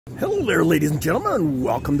Hello there, ladies and gentlemen, and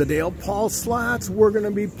welcome to DalePaulSlots. We're going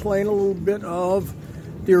to be playing a little bit of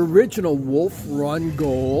the original Wolf Run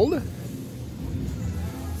Gold.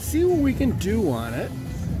 See what we can do on it.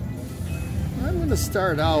 I'm going to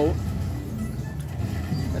start out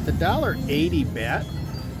at the $1.80 bet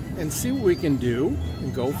and see what we can do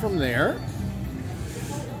and go from there.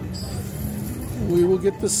 We will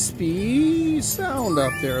get the speed sound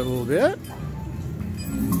up there a little bit.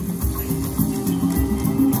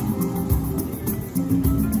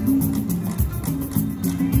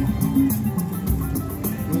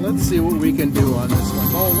 Let's see what we can do on this one.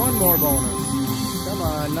 Oh, one more bonus. Come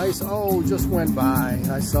on, nice. Oh, just went by.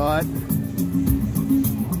 I saw it.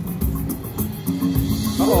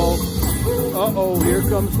 Uh-oh. Uh-oh, here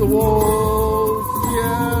comes the wolf.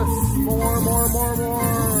 Yes, more.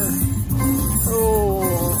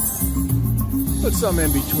 Oh, put some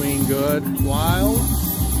in between. Good. Wild.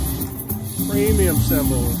 Premium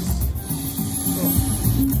symbols.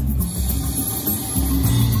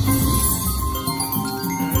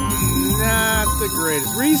 Not the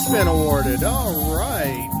greatest. Respin awarded. All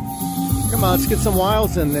right. Come on, let's get some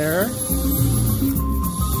wilds in there.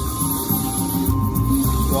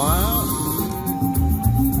 Wow.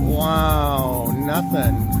 Wow.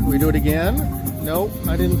 Nothing. Can we do it again? Nope,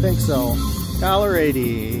 I didn't think so.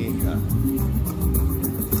 $1.80.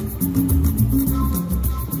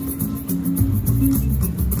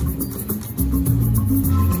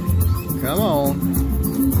 Come on.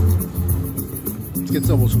 Get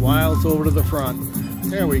those wilds over to the front.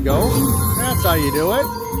 There we go. That's how you do it.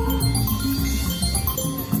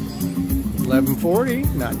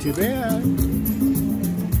 $11.40. Not too bad.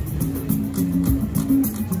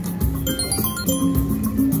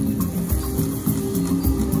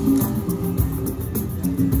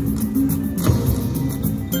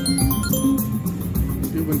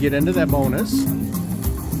 See if we can get into that bonus.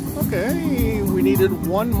 Okay, we needed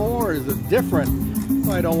one more. Is it different?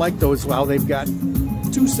 Well, I don't like those. Wow, they've got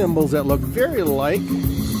two symbols that look very alike.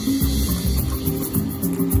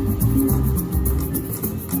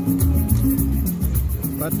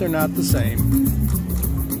 But they're not the same.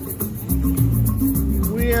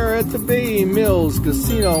 We are at the Bay Mills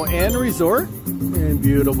Casino and Resort in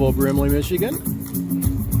beautiful Brimley, Michigan.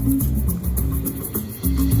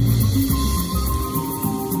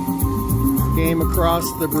 Came across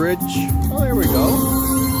the bridge. Oh, there we go.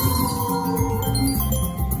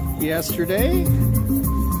 Yesterday.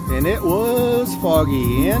 And it was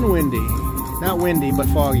foggy and windy. Not windy, but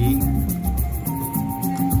foggy.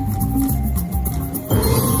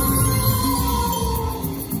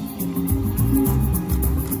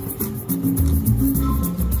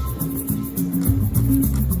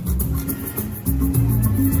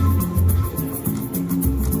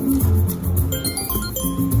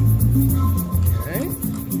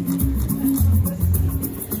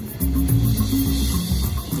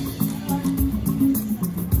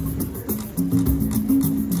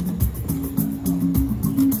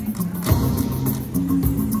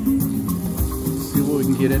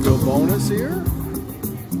 Get into a bonus here.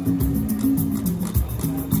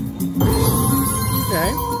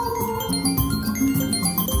 Okay.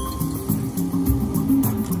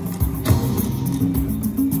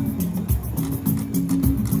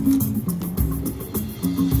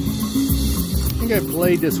 I think I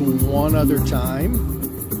played this one other time.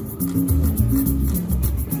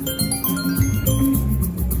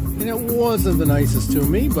 And it wasn't the nicest to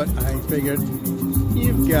me, but I figured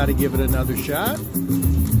you've got to give it another shot.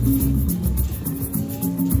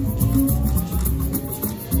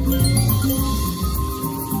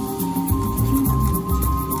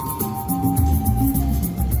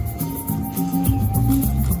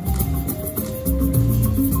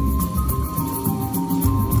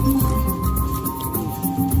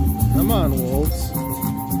 Come on, wolves.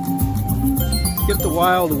 Get the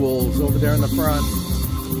wild wolves over there in the front.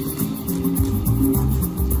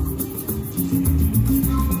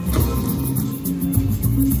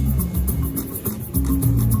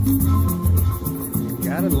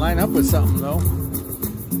 Gotta line up with something, though.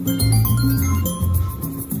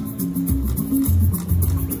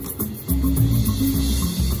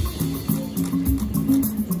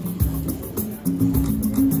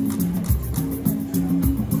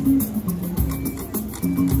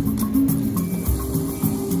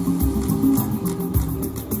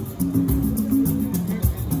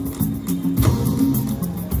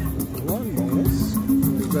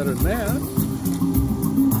 Better than that.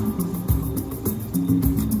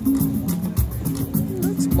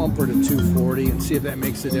 Let's bump her to 240 and see if that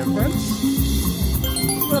makes a difference.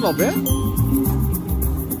 A little bit.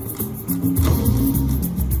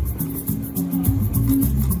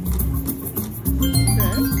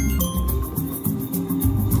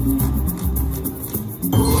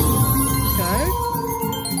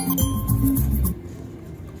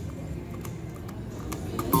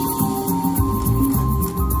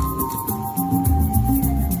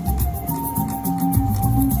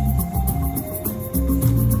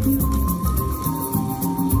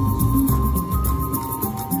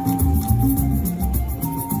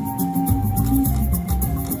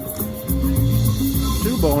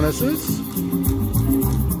 bonuses.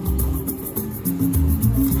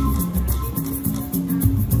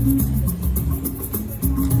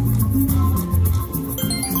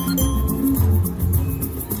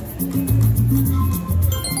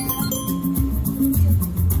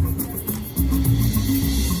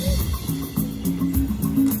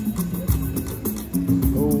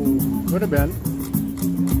 Oh, could have been.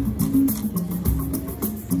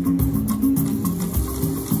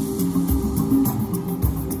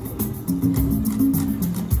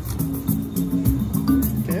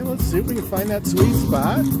 See if we can find that sweet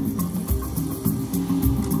spot.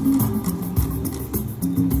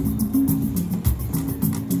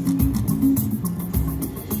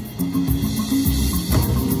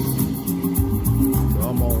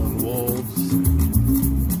 Come on, wolves.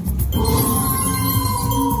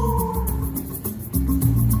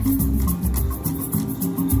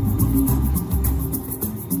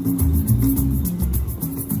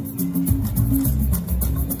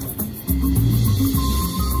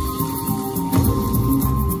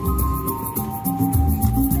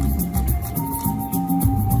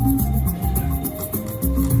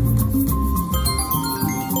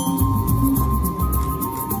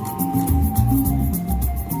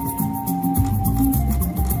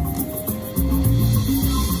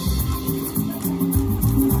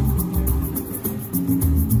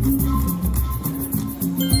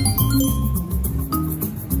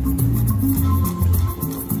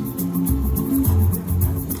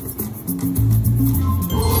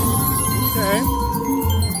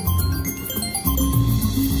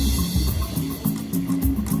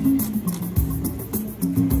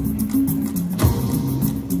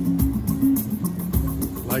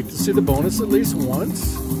 Like to see the bonus at least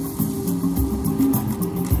once.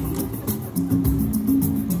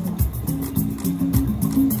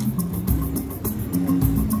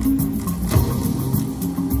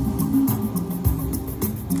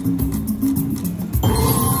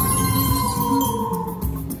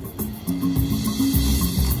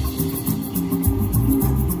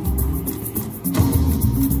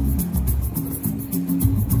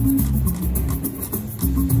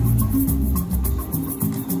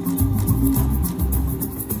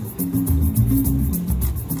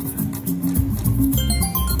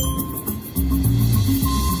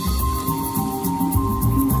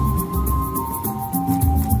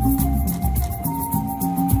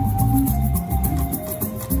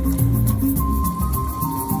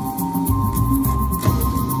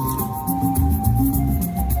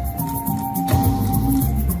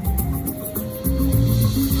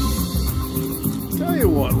 Tell you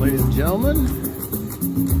what, ladies and gentlemen,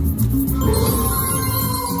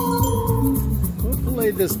 we'll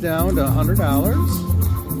lay this down to $100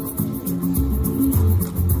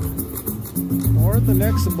 or the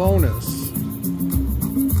next bonus,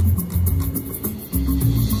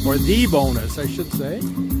 or the bonus, I should say.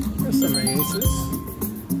 There's some aces,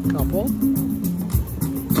 couple.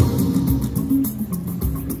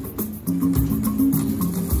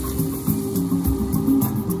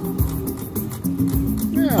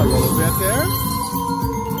 A little bit there.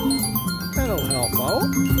 That'll help out.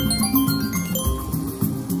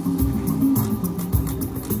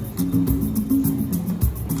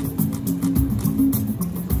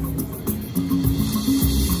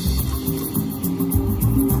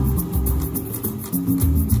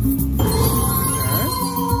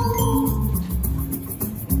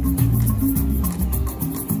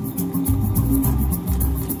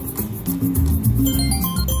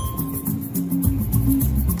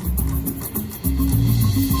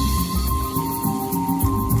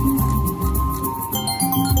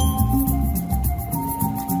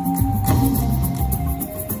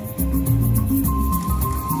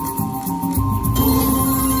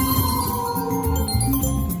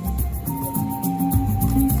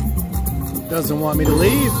 Doesn't want me to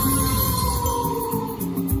leave.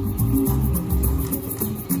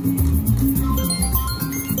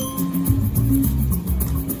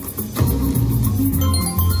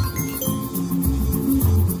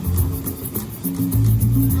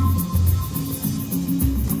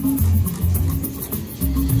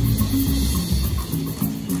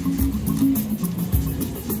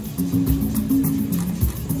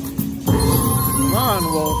 Come on,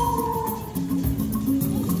 Wolf.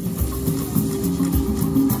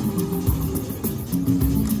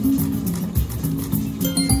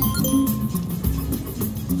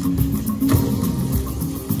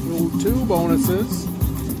 Two bonuses.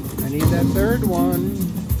 I need that third one.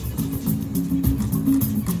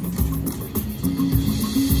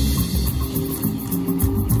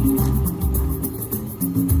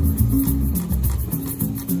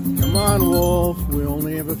 Come on, Wolf. We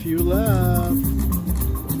only a few left.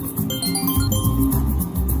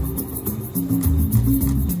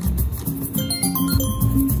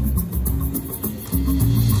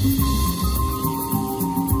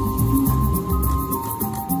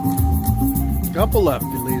 Couple left,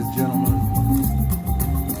 ladies and gentlemen.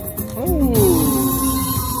 Oh,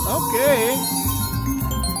 okay.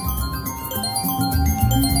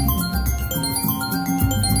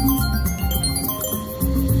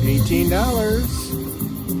 $18.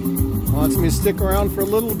 Wants me to stick around for a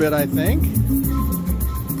little bit, I think.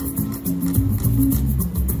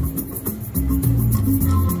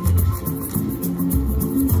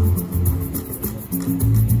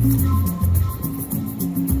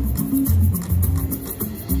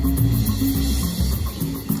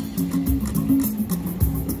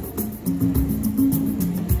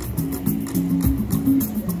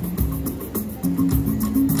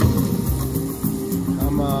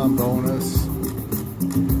 Bonus.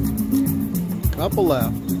 Couple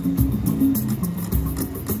left.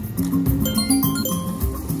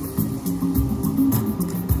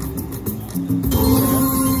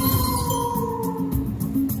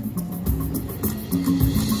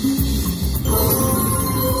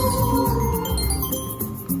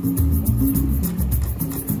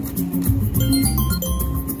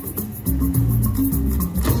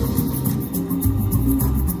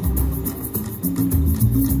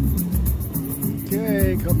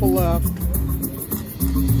 Couple left.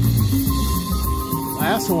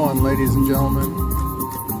 Last one, ladies and gentlemen.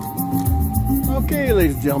 Okay,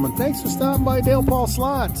 ladies and gentlemen, thanks for stopping by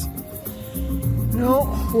DalePaulSlots. You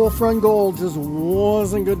know, Wolf Run Gold just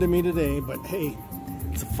wasn't good to me today, but hey,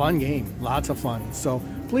 it's a fun game. Lots of fun. So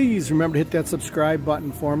please remember to hit that subscribe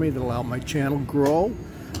button for me. That'll help my channel grow.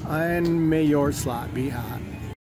 And may your slot be hot.